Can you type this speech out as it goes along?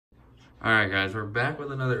Alright guys, we're back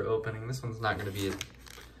with another opening. This one's not going to be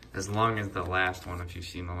as long as the last one if you've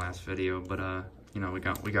seen the last video, but you know, we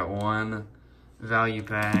got one value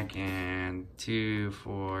pack and 2,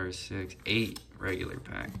 4, 6, 8 regular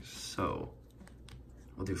packs. So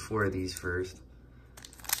we'll do 4 of these first.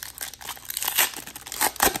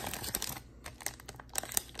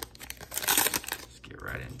 Just get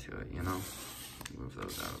right into it, you know. Move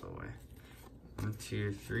those out of the way. 1,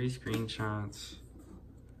 2, 3 screenshots.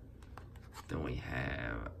 Then we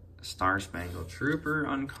have Star Spangled Trooper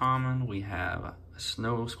uncommon. We have a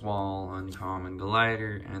Snow Squall uncommon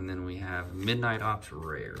glider, and then we have Midnight Ops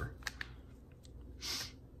rare.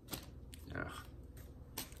 Ugh.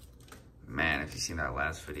 Man, if you seen that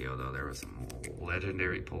last video though, there was some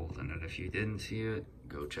legendary pulls in it. If you didn't see it,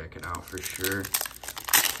 go check it out for sure.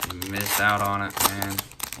 You missed out on it, man.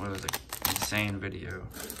 What was an insane video.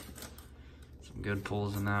 Good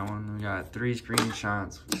pulls in that one. We got 3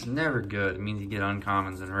 screenshots, which is never good. It means you get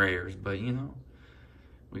uncommons and rares, but you know.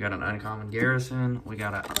 We got an uncommon Garrison. We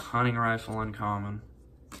got a hunting rifle uncommon.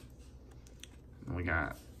 And we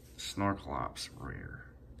got Snorkelops rare.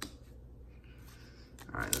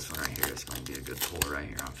 Alright, this one right here is going to be a good pull right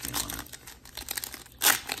here. I'm feeling it.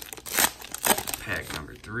 Pack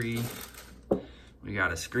number 3. We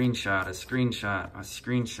got a screenshot, a screenshot, a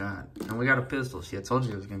screenshot. And we got a pistol. See, I told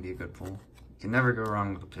you it was going to be a good pull. You can never go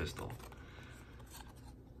wrong with a pistol.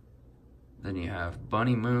 Then you have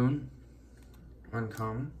Bunny Moon,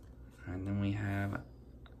 uncommon. And then we have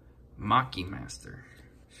Maki Master.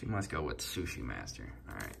 She must go with Sushi Master.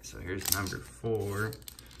 Alright, so here's number 4.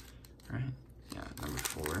 Right? Yeah, number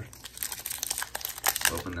 4.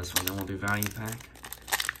 Open this one, then we'll do value pack.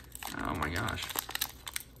 Oh my gosh.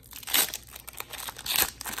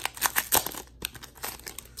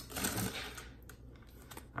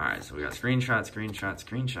 Alright, so we got screenshot, screenshot,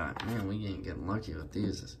 screenshot. Man, we ain't getting lucky with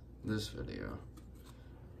these this video.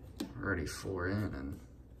 Already 4 in, and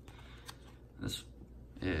this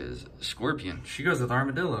is Scorpion. She goes with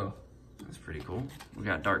Armadillo. That's pretty cool. We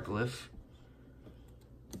got Dark Glyph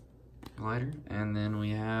glider, and then we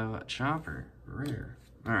have Chopper rare.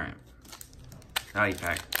 Alright. Value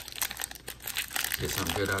pack. Get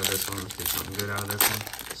something good out of this one. Let's get something good out of this one.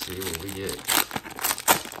 Let's see what we get.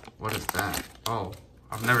 What is that? Oh.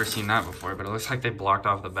 I've never seen that before, but it looks like they blocked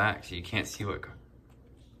off the back, so you can't see what...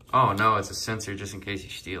 Oh, no, it's a sensor just in case you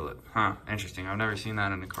steal it. Huh, interesting. I've never seen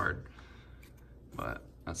that in a card. But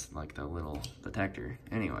that's like the little detector.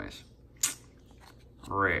 Anyways.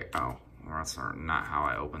 Rare. Oh, well, that's not how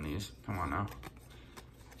I open these. Come on now.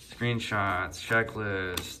 Screenshots,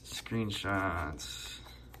 checklist, screenshots.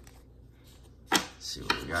 Let's see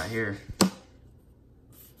what we got here.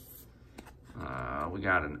 We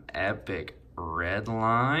got an epic red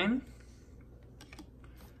line.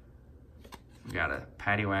 We got a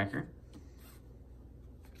Patty Whacker.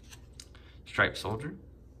 Striped Soldier.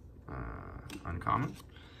 Uncommon.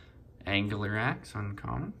 Angular Axe.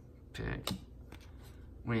 Uncommon. Pick.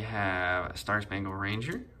 We have a Star Spangled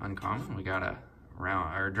Ranger. Uncommon. We got a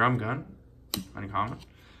drum gun. Uncommon.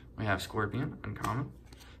 We have Scorpion. Uncommon.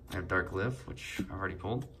 We have Dark Glyph, which I've already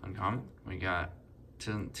pulled. Uncommon. We got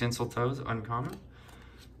Tinsel Toes. Uncommon.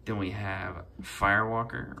 Then we have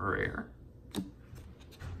Firewalker rare.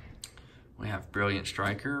 We have Brilliant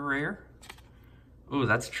Striker rare. Ooh,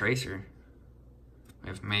 that's Tracer. We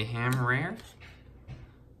have Mayhem rare.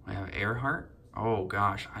 We have Earhart. Oh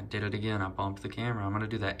gosh, I did it again. I bumped the camera. I'm gonna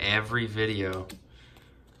do that every video.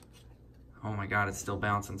 Oh my god, it's still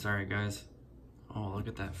bouncing. Sorry guys. Oh, look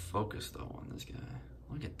at that focus though on this guy.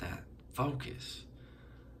 Look at that focus.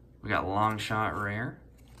 We got Long Shot rare.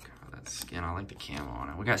 That skin, I like the camo on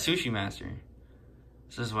it. We got Sushi Master.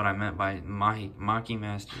 This is what I meant by Maki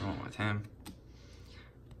Master. We went with him.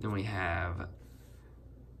 Then we have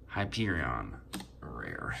Hyperion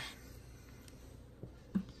rare.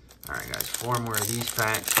 Alright guys, 4 more of these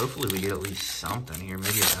packs. Hopefully we get at least something here.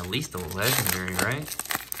 Maybe at least a legendary, right?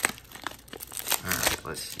 Alright,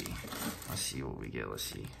 let's see. Let's see what we get. Let's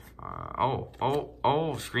see. Oh,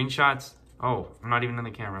 screenshots. Oh, I'm not even in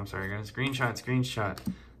the camera. I'm sorry guys. Screenshot.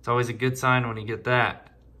 It's always a good sign when you get that.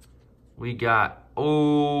 We got, a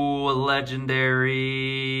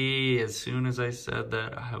legendary. As soon as I said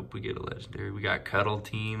that, I hope we get a legendary. We got Cuddle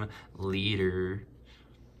Team Leader.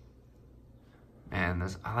 Man,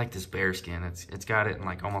 I like this bear skin. It's got it in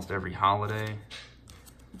like almost every holiday.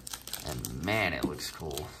 And man, it looks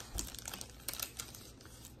cool.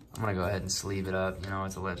 I'm gonna go ahead and sleeve it up. You know,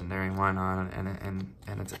 it's a legendary, why not? And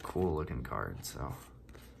it's a cool looking card, so.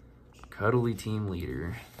 Cuddly Team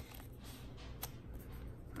Leader.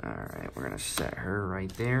 Alright, we're gonna set her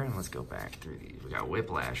right there, and let's go back through these. We got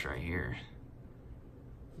Whiplash right here.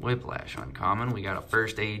 Whiplash uncommon. We got a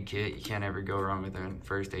first aid kit. You can't ever go wrong with a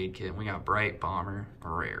first aid kit. We got Bright Bomber,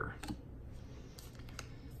 rare.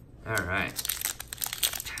 All right.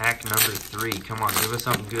 Pack number 3. Come on, give us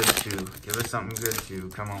something good too. Give us something good too.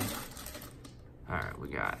 Come on. All right, we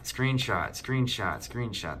got screenshot, screenshot,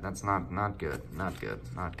 screenshot. That's not good. Not good.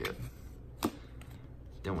 Not good.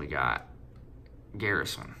 Then we got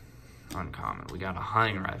Garrison, uncommon. We got a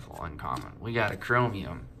hunting rifle, uncommon. We got a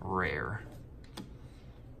chromium, rare.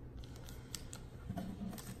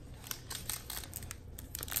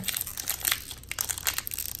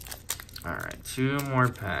 All right, 2 more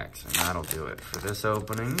packs, and that'll do it for this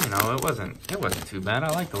opening. You know, it wasn't too bad.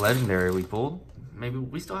 I like the legendary we pulled. Maybe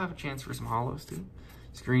we still have a chance for some holos too.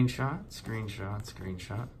 Screenshot, screenshot,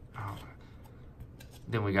 screenshot. Oh.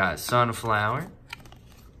 Then we got Sunflower.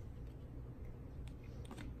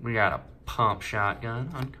 We got a pump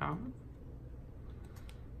shotgun, uncommon.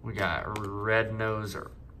 We got Red Nose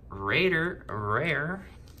Raider, rare.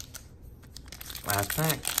 Last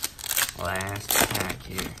pack. Last pack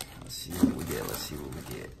here. Let's see what we get. Let's see what we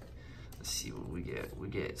get. Let's see what we get. We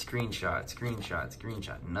get screenshot, screenshot,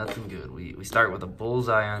 screenshot. Nothing good. We start with a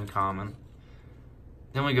bullseye uncommon.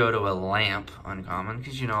 Then we go to a lamp uncommon,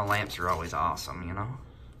 because you know lamps are always awesome, you know.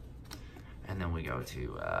 And then we go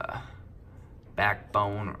to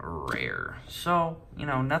backbone rare. So, you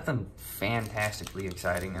know, nothing fantastically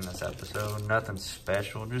exciting in this episode. Nothing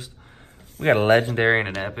special. Just we got a legendary and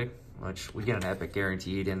an epic, which we get an epic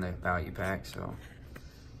guaranteed in the value pack. So,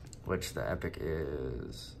 which the epic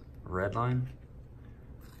is Redline.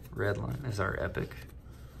 Redline is our epic.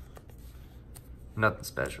 Nothing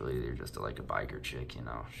special either, just like a biker chick, you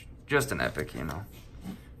know. Just an epic, you know.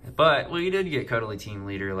 But we did get Cuddly Team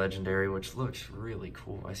Leader Legendary, which looks really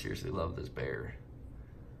cool. I seriously love this bear.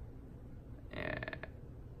 Yeah.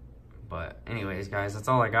 But anyways, guys, that's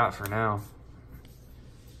all I got for now.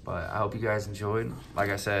 But I hope you guys enjoyed. Like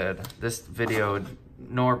I said, this video,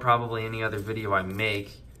 nor probably any other video I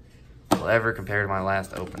make, will ever compare to my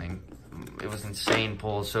last opening. It was insane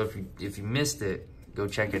pulls, so if you missed it, go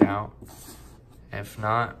check it out. If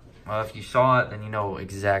not, well, if you saw it, then you know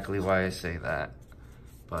exactly why I say that.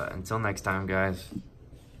 But until next time, guys,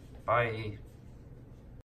 bye.